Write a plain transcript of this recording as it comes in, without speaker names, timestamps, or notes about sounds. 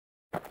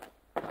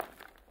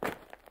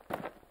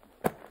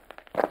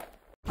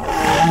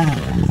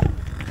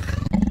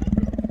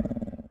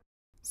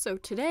So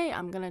today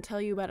I'm going to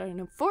tell you about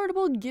an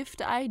affordable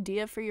gift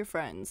idea for your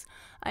friends.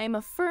 I am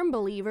a firm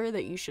believer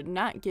that you should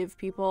not give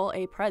people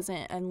a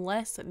present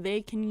unless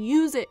they can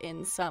use it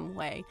in some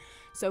way.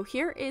 So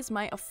here is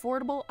my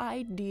affordable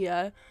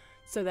idea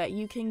so that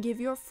you can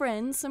give your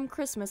friends some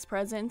Christmas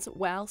presents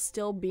while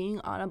still being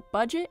on a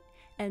budget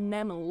and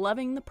them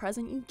loving the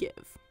present you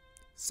give.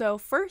 So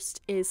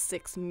first is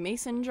 6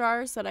 mason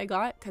jars that I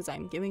got because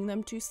I'm giving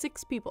them to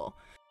 6 people.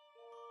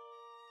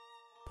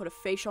 Put a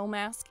facial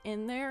mask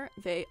in there.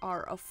 They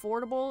are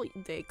affordable.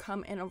 They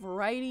come in a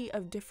variety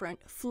of different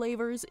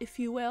flavors, if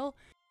you will.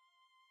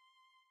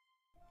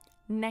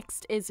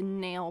 Next is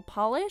nail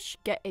polish.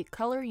 Get a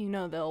color you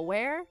know they'll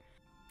wear.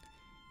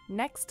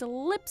 Next,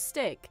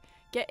 lipstick.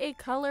 Get a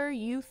color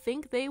you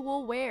think they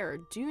will wear.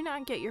 Do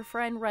not get your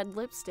friend red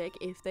lipstick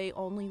if they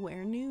only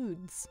wear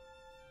nudes.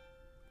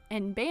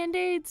 And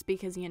band-aids,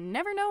 because you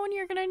never know when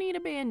you're gonna need a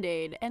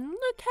band-aid. And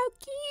look how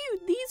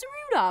cute these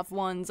Rudolph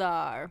ones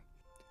are.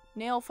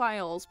 Nail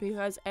files,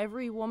 because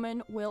every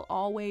woman will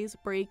always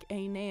break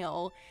a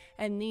nail,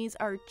 and these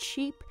are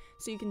cheap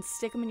so you can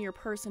stick them in your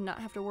purse and not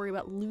have to worry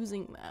about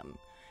losing them.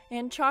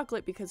 And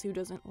chocolate, because who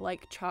doesn't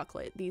like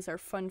chocolate? These are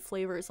fun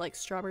flavors like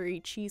strawberry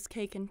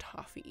cheesecake and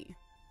toffee.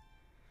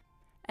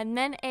 And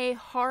then a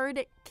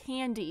hard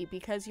candy,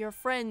 because your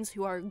friends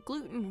who are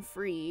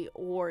gluten-free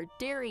or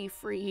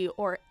dairy-free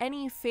or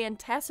any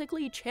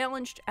fantastically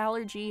challenged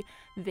allergy,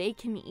 they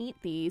can eat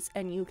these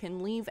and you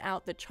can leave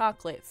out the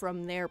chocolate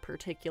from their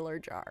particular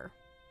jar.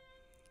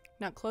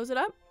 Now close it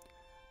up,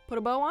 put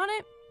a bow on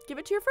it, give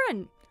it to your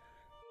friend.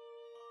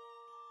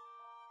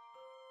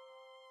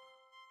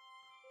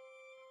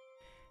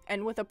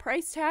 And with a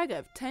price tag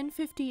of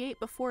 $10.58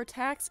 before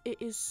tax, it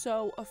is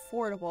so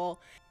affordable.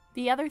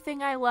 The other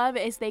thing I love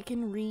is they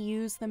can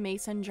reuse the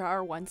mason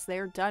jar once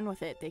they're done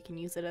with it. They can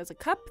use it as a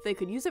cup, they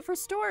could use it for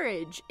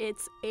storage.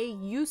 It's a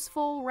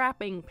useful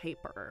wrapping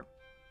paper.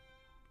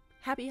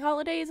 Happy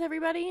holidays,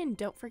 everybody, and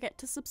don't forget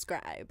to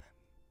subscribe.